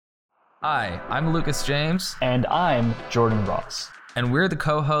Hi, I'm Lucas James. And I'm Jordan Ross. And we're the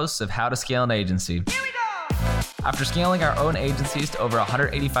co-hosts of How to Scale an Agency. Here we go! After scaling our own agencies to over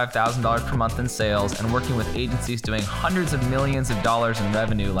 $185,000 per month in sales and working with agencies doing hundreds of millions of dollars in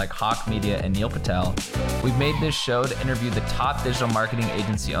revenue like Hawk Media and Neil Patel, we've made this show to interview the top digital marketing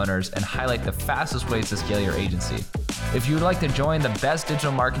agency owners and highlight the fastest ways to scale your agency. If you would like to join the best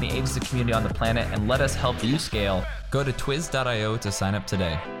digital marketing agency community on the planet and let us help you scale, go to twiz.io to sign up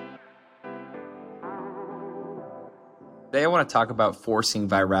today. Today I want to talk about forcing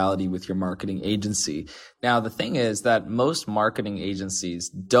virality with your marketing agency. Now, the thing is that most marketing agencies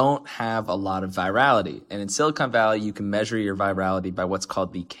don't have a lot of virality. And in Silicon Valley, you can measure your virality by what's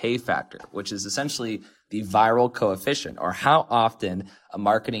called the K factor, which is essentially the viral coefficient, or how often a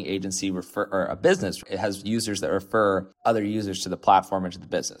marketing agency or a business, it has users that refer other users to the platform and to the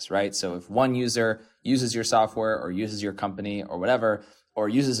business, right? So if one user uses your software or uses your company or whatever, or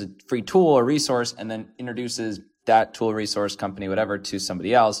uses a free tool or resource and then introduces that tool, resource, company, whatever, to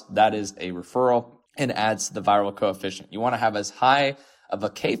somebody else, that is a referral and adds to the viral coefficient. You want to have as high of a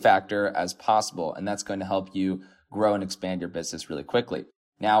K factor as possible, and that's going to help you grow and expand your business really quickly.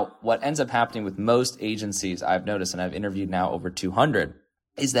 Now, what ends up happening with most agencies I've noticed, and I've interviewed now over 200,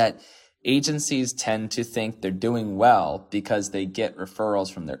 is that agencies tend to think they're doing well because they get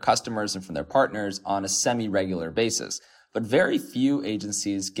referrals from their customers and from their partners on a semi-regular basis. But very few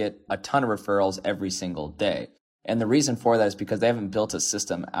agencies get a ton of referrals every single day. And the reason for that is because they haven't built a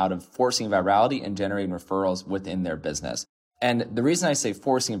system out of forcing virality and generating referrals within their business. And the reason I say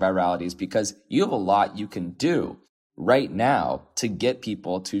forcing virality is because you have a lot you can do right now to get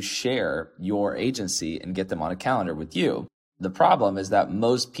people to share your agency and get them on a calendar with you. The problem is that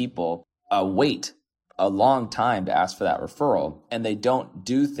most people wait a long time to ask for that referral, and they don't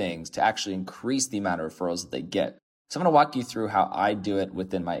do things to actually increase the amount of referrals that they get. So I'm going to walk you through how I do it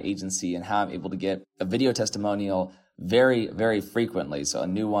within my agency and how I'm able to get a video testimonial very, very frequently. So a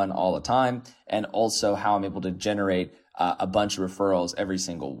new one all the time, and also how I'm able to generate a bunch of referrals every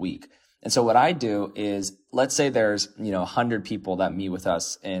single week. And so what I do is, let's say there's, 100 people that meet with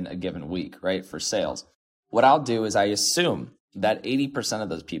us in a given week, right, for sales. What I'll do is I assume that 80% of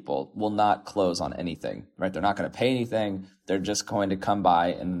those people will not close on anything, right? They're not going to pay anything. They're just going to come by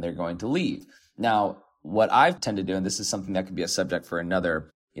and then they're going to leave. Now, what I tend to do, and this is something that could be a subject for another,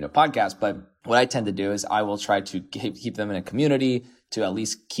 podcast, but what I tend to do is I will try to keep them in a community to at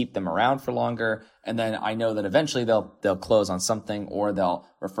least keep them around for longer. And then I know that eventually they'll close on something or they'll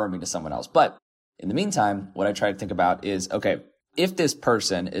refer me to someone else. But in the meantime, what I try to think about is, okay, if this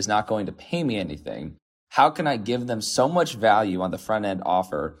person is not going to pay me anything, how can I give them so much value on the front end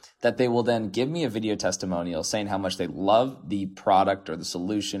offer that they will then give me a video testimonial saying how much they love the product or the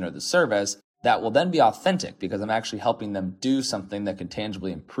solution or the service that will then be authentic because I'm actually helping them do something that can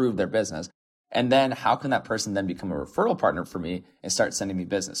tangibly improve their business. And then how can that person then become a referral partner for me and start sending me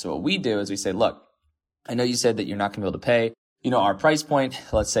business? So what we do is we say, look, I know you said that you're not going to be able to pay, our price point.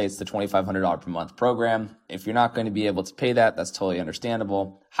 Let's say it's the $2,500 per month program. If you're not going to be able to pay that, that's totally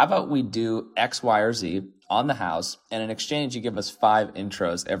understandable. How about we do X, Y, or Z on the house, and in exchange, you give us 5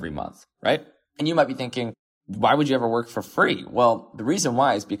 intros every month, right? And you might be thinking, why would you ever work for free? Well, the reason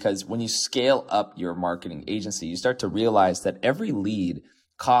why is because when you scale up your marketing agency, you start to realize that every lead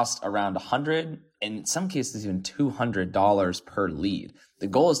costs around $100 and in some cases even $200 per lead. The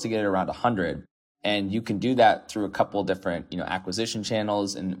goal is to get it around 100. And you can do that through a couple of different, acquisition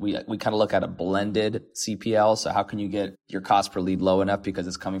channels. And we kind of look at a blended CPL. So how can you get your cost per lead low enough because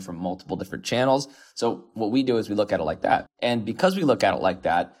it's coming from multiple different channels? So what we do is we look at it like that. And because we look at it like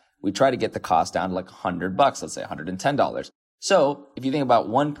that, we try to get the cost down to like $100, let's say $110. So if you think about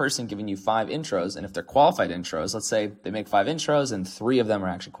one person giving you 5 intros, and if they're qualified intros, let's say they make 5 intros and 3 of them are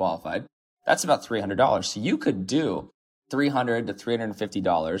actually qualified, that's about $300. So you could do $300 to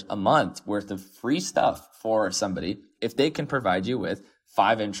 $350 a month worth of free stuff for somebody if they can provide you with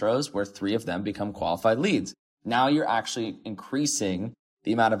 5 intros where 3 of them become qualified leads. Now you're actually increasing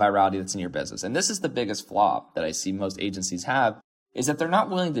the amount of virality that's in your business. And this is the biggest flaw that I see most agencies have, is that they're not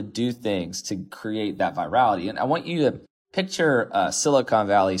willing to do things to create that virality. And I want you to picture a Silicon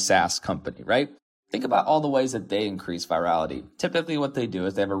Valley SaaS company, right? Think about all the ways that they increase virality. Typically what they do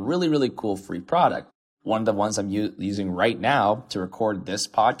is they have a really, really cool free product. One of the ones I'm using right now to record this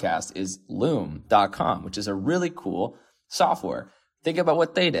podcast is Loom.com, which is a really cool software. Think about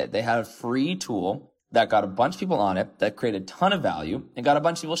what they did. They had a free tool that got a bunch of people on it, that created a ton of value, and got a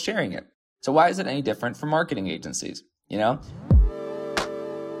bunch of people sharing it. So why is it any different from marketing agencies?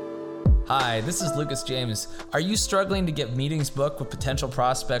 Hi, this is Lucas James. Are you struggling to get meetings booked with potential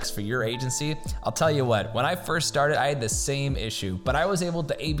prospects for your agency? I'll tell you what, when I first started, I had the same issue, but I was able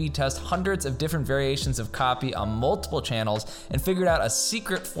to A/B test hundreds of different variations of copy on multiple channels and figured out a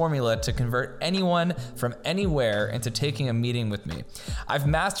secret formula to convert anyone from anywhere into taking a meeting with me. I've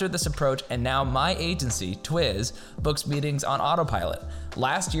mastered this approach, and now my agency, Twiz, books meetings on autopilot.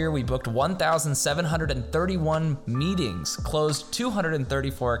 Last year, we booked 1,731 meetings, closed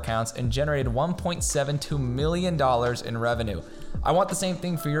 234 accounts, and generated $1.72 million in revenue. I want the same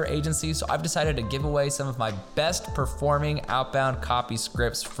thing for your agency, so I've decided to give away some of my best performing outbound copy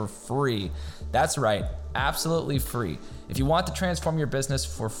scripts for free. That's right, absolutely free. If you want to transform your business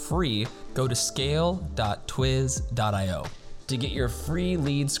for free, go to scale.twiz.io to get your free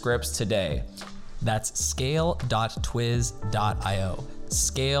lead scripts today. That's scale.twiz.io.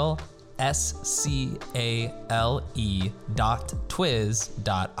 Scale,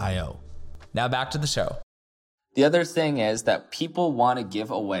 SCALE.twiz.io. Now back to the show. The other thing is that people want to give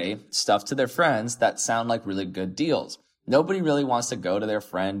away stuff to their friends that sound like really good deals. Nobody really wants to go to their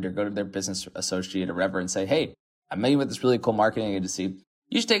friend or go to their business associate or whatever and say, hey, I'm meeting with this really cool marketing agency.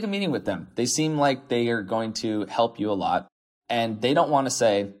 You should take a meeting with them. They seem like they are going to help you a lot. And they don't want to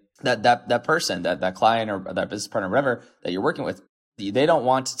say that person, that client or that business partner, or whatever that you're working with, they don't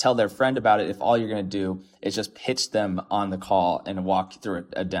want to tell their friend about it if all you're going to do is just pitch them on the call and walk through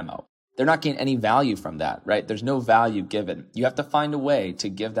a demo. They're not getting any value from that, right? There's no value given. You have to find a way to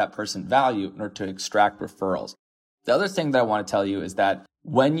give that person value in order to extract referrals. The other thing that I want to tell you is that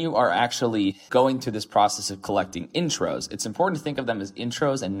when you are actually going through this process of collecting intros, it's important to think of them as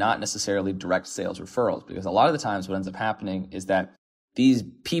intros and not necessarily direct sales referrals, because a lot of the times what ends up happening is that these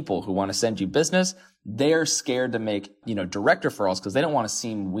people who want to send you business, they're scared to make, direct referrals because they don't want to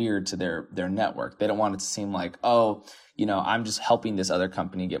seem weird to their network. They don't want it to seem like, oh, I'm just helping this other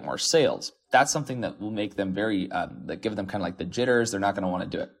company get more sales. That's something that will make them that give them kind of like the jitters. They're not going to want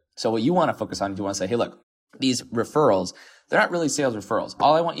to do it. So what you want to focus on is you want to say, hey, look, these referrals, they're not really sales referrals.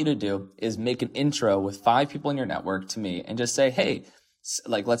 All I want you to do is make an intro with 5 people in your network to me and just say, hey,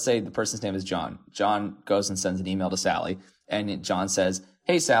 like, let's say the person's name is John. John goes and sends an email to Sally. And John says,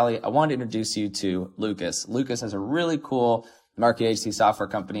 hey, Sally, I want to introduce you to Lucas. Lucas has a really cool marketing agency software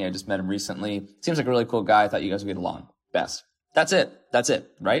company. I just met him recently. Seems like a really cool guy. I thought you guys would get along best. That's it,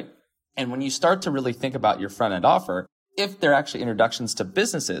 right? And when you start to really think about your front end offer, if they're actually introductions to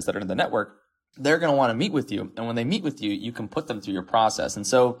businesses that are in the network, they're going to want to meet with you. And when they meet with you, you can put them through your process. And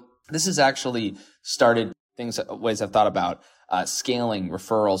so this has actually started ways I've thought about scaling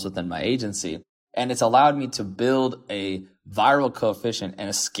referrals within my agency. And it's allowed me to build a viral coefficient and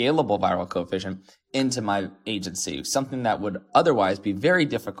a scalable viral coefficient into my agency, something that would otherwise be very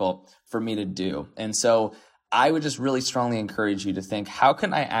difficult for me to do. And so I would just really strongly encourage you to think, how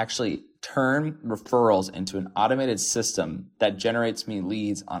can I actually turn referrals into an automated system that generates me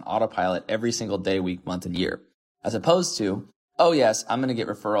leads on autopilot every single day, week, month, and year, as opposed to, oh yes, I'm going to get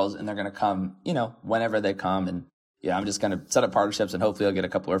referrals and they're going to come, whenever they come. And yeah, I'm just going to set up partnerships and hopefully I'll get a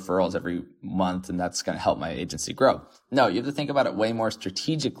couple of referrals every month and that's going to help my agency grow. No, you have to think about it way more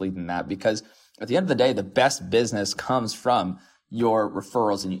strategically than that, because at the end of the day, the best business comes from your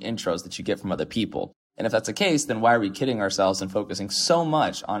referrals and your intros that you get from other people. And if that's the case, then why are we kidding ourselves and focusing so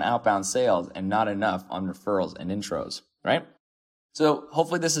much on outbound sales and not enough on referrals and intros, right? So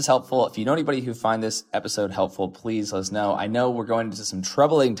hopefully this is helpful. If you know anybody who find this episode helpful, please let us know. I know we're going into some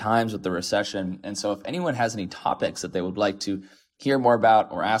troubling times with the recession. And so if anyone has any topics that they would like to hear more about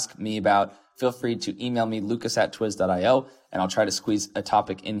or ask me about, feel free to email me, lucas@twiz.io, and I'll try to squeeze a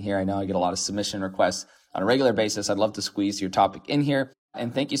topic in here. I know I get a lot of submission requests on a regular basis. I'd love to squeeze your topic in here.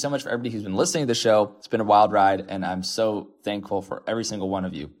 And thank you so much for everybody who's been listening to the show. It's been a wild ride, and I'm so thankful for every single one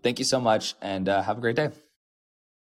of you. Thank you so much, and have a great day.